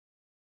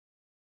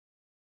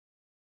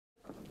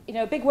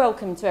A big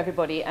welcome to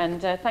everybody,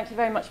 and thank you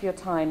very much for your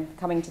time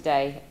coming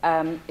today,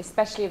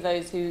 especially of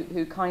those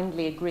who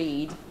kindly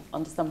agreed,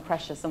 under some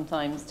pressure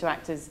sometimes, to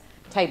act as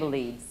table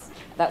leads.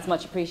 That's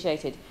much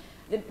appreciated.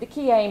 The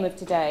key aim of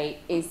today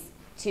is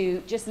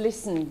to just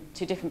listen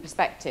to different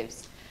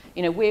perspectives.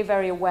 We're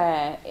very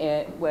aware,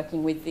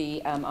 working with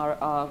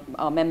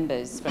our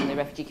members from the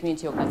refugee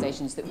community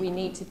organisations, that we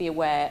need to be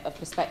aware of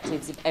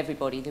perspectives of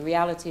everybody, the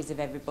realities of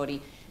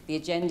everybody, the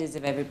agendas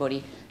of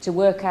everybody, to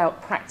work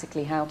out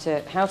practically how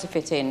to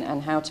fit in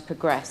and how to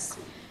progress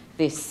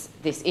this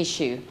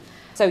issue.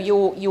 So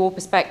your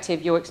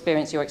perspective, your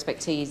experience, your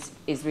expertise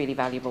is really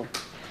valuable.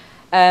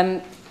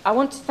 I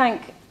want to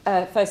thank,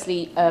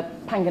 firstly,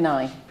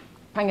 Panganai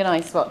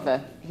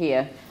Swatva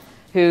here,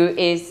 who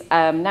is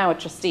now a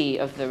trustee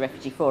of the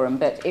Refugee Forum,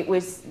 but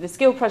the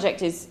Skill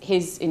Project is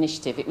his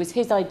initiative. It was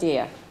his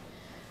idea.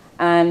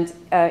 And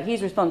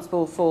he's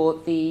responsible for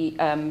the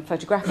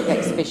photographic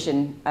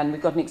exhibition, and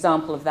we've got an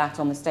example of that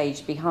on the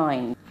stage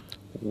behind.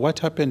 What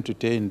happened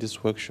today in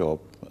this workshop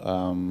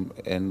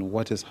and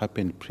what has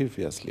happened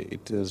previously,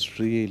 it has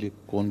really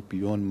gone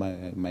beyond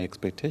my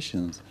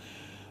expectations.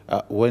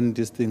 When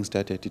this thing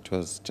started, it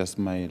was just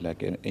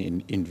an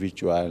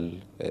individual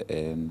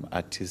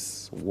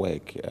artist's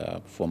work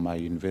for my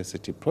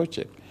university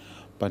project.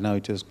 But now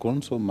it has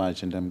grown so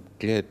much, and I'm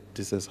glad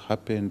this has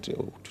happened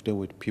today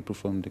with people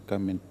from the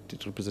government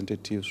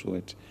representatives,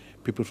 with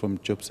people from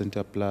Job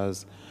Center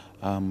Plus,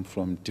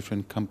 from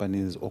different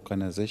companies,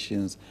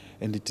 organizations,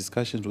 and the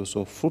discussions were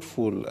so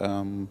fruitful,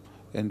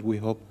 and we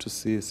hope to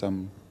see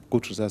some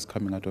good results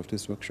coming out of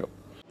this workshop.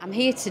 I'm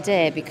here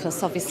today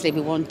because obviously we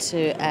want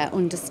to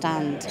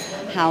understand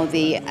how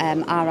the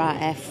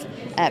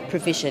RRF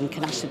provision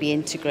can actually be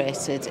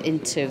integrated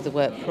into the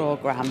work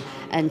programme,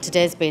 and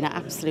today's been an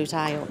absolute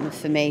eye-opener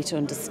for me to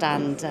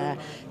understand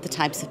the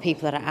types of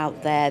people that are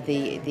out there,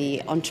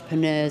 the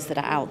entrepreneurs that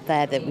are out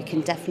there that we can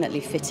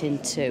definitely fit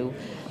into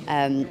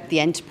the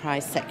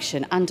enterprise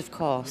section, and of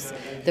course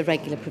the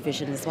regular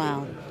provision as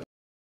well.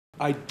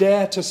 I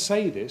dare to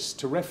say this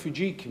to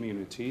refugee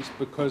communities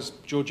because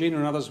Georgina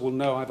and others will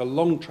know I have a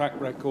long track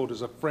record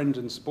as a friend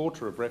and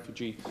supporter of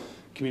refugee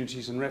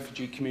communities and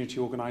refugee community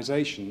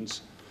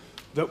organisations,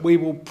 that we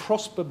will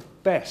prosper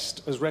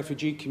best as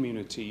refugee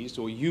communities,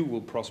 or you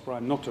will prosper,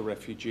 I'm not a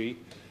refugee,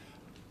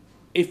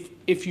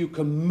 if you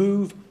can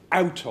move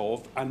out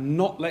of and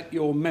not let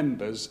your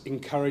members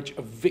encourage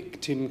a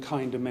victim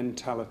kind of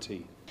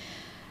mentality.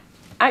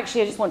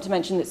 Actually, I just want to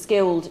mention that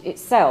Skilled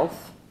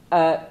itself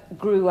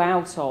grew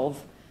out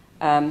of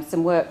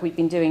some work we've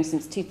been doing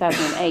since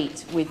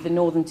 2008 with the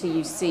Northern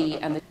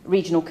TUC and the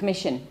Regional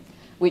Commission,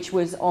 which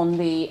was on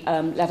the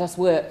Let Us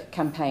Work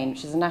campaign,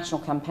 which is a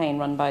national campaign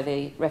run by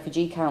the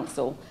Refugee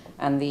Council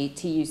and the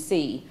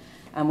TUC,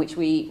 and which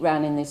we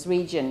ran in this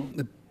region.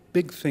 The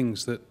big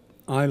things that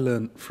I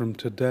learnt from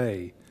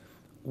today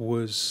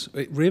was,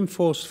 it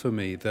reinforced for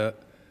me that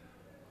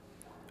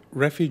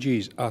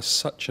refugees are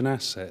such an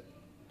asset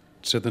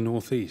to the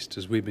northeast,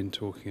 as we've been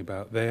talking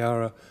about. They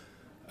are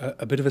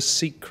a bit of a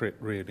secret,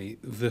 really,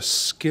 the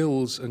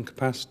skills and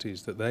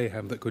capacities that they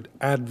have that could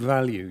add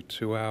value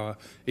to our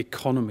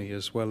economy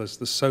as well as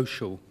the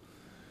social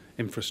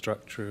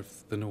infrastructure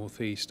of the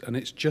northeast. And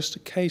it's just a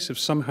case of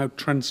somehow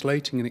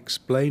translating and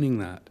explaining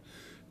that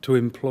to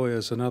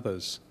employers and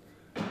others.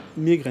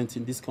 Migrants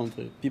in this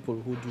country,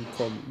 people who do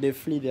come, they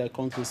flee their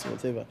countries,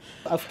 whatever.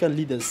 African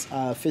leaders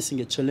are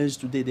facing a challenge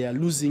today. They are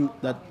losing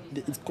what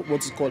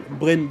is called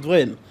brain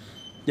drain.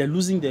 They are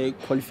losing their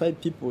qualified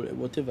people,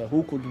 whatever,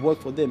 who could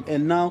work for them.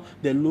 And now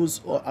they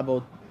lose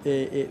about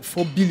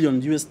 $4 billion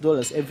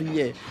every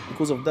year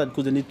because of that,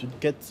 because they need to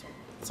get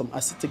some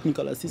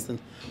technical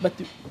assistance. But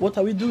what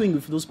are we doing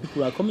with those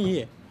people who are coming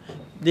here?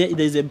 There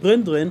is a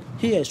brain drain.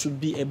 Here should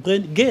be a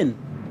brain gain.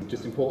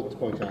 Just important to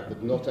point out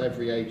that not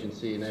every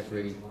agency in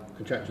every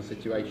contractual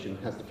situation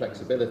has the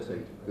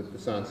flexibility that the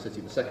Science City,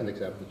 the second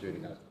example that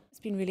Julie has. It's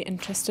been really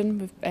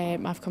interesting.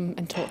 I've come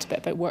and talked a bit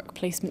about work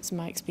placements and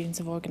my experience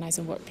of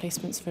organising work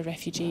placements for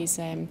refugees,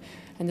 and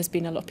there's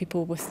been a lot of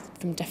people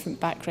from different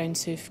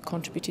backgrounds who've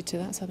contributed to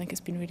that, so I think it's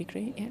been really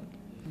great. Yeah.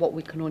 What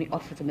we can only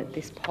offer them at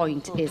this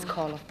point is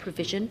call-off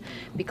provision,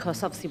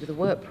 because obviously with the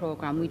work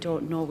programme we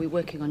don't know, we're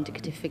working on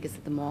indicative figures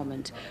at the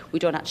moment, we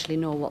don't actually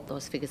know what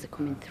those figures are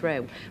coming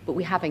through, but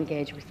we have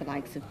engaged with the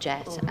likes of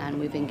JET, and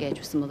we've engaged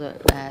with some other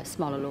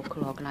smaller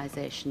local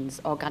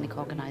organisations, organic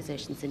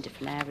organisations in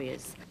different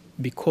areas.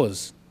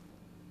 Because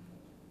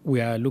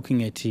we are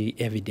looking at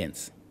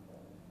evidence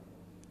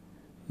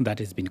that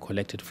has been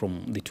collected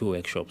from the two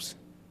workshops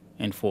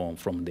and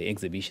from the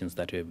exhibitions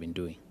that we have been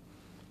doing.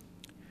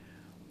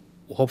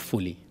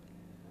 Hopefully,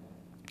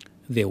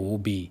 there will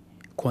be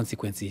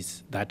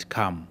consequences that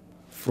come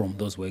from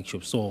those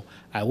workshops. So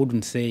I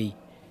wouldn't say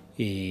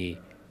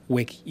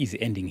work is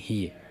ending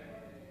here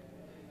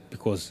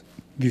because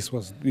this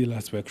was the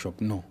last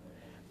workshop. No.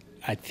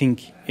 I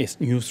think a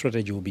new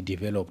strategy will be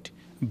developed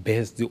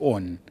based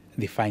on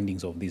the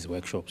findings of these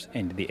workshops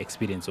and the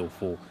experience of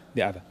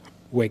the other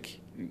work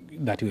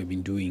that we've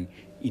been doing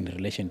in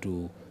relation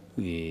to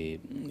the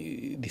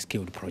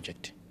Skilled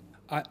project.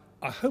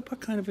 I hope I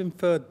kind of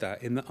inferred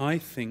that, in that I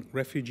think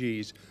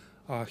refugees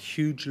are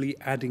hugely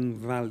adding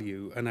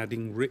value and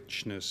adding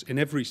richness in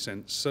every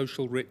sense,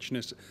 social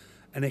richness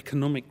and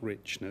economic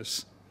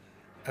richness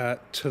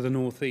to the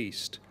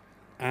northeast.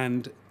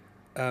 And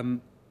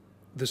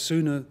the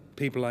sooner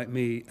people like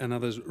me and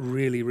others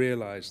really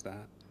realise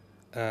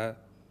that,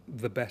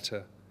 the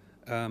better.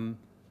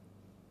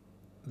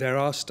 There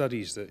are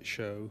studies that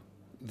show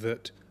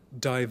that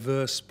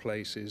diverse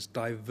places,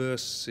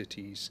 diverse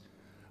cities,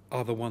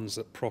 are the ones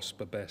that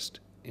prosper best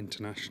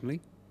internationally.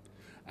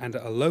 And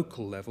at a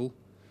local level,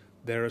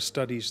 there are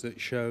studies that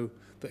show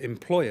that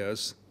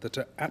employers that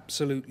are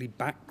absolutely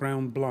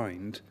background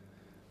blind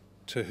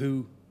to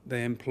who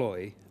they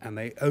employ, and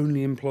they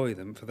only employ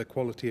them for the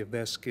quality of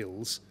their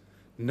skills,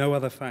 no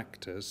other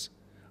factors,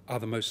 are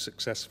the most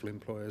successful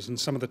employers. And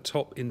some of the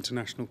top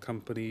international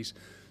companies,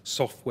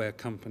 software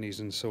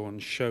companies and so on,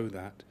 show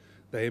that.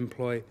 They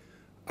employ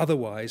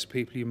otherwise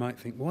people you might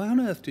think, why on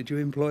earth did you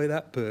employ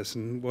that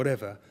person,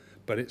 whatever,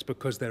 but it's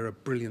because they're a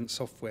brilliant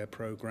software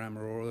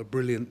programmer or a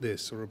brilliant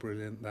this or a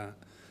brilliant that.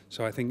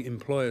 So I think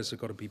employers have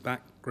got to be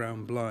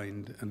background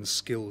blind and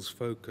skills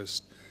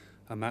focused,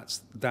 and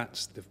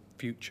that's the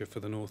future for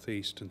the North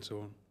East and so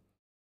on.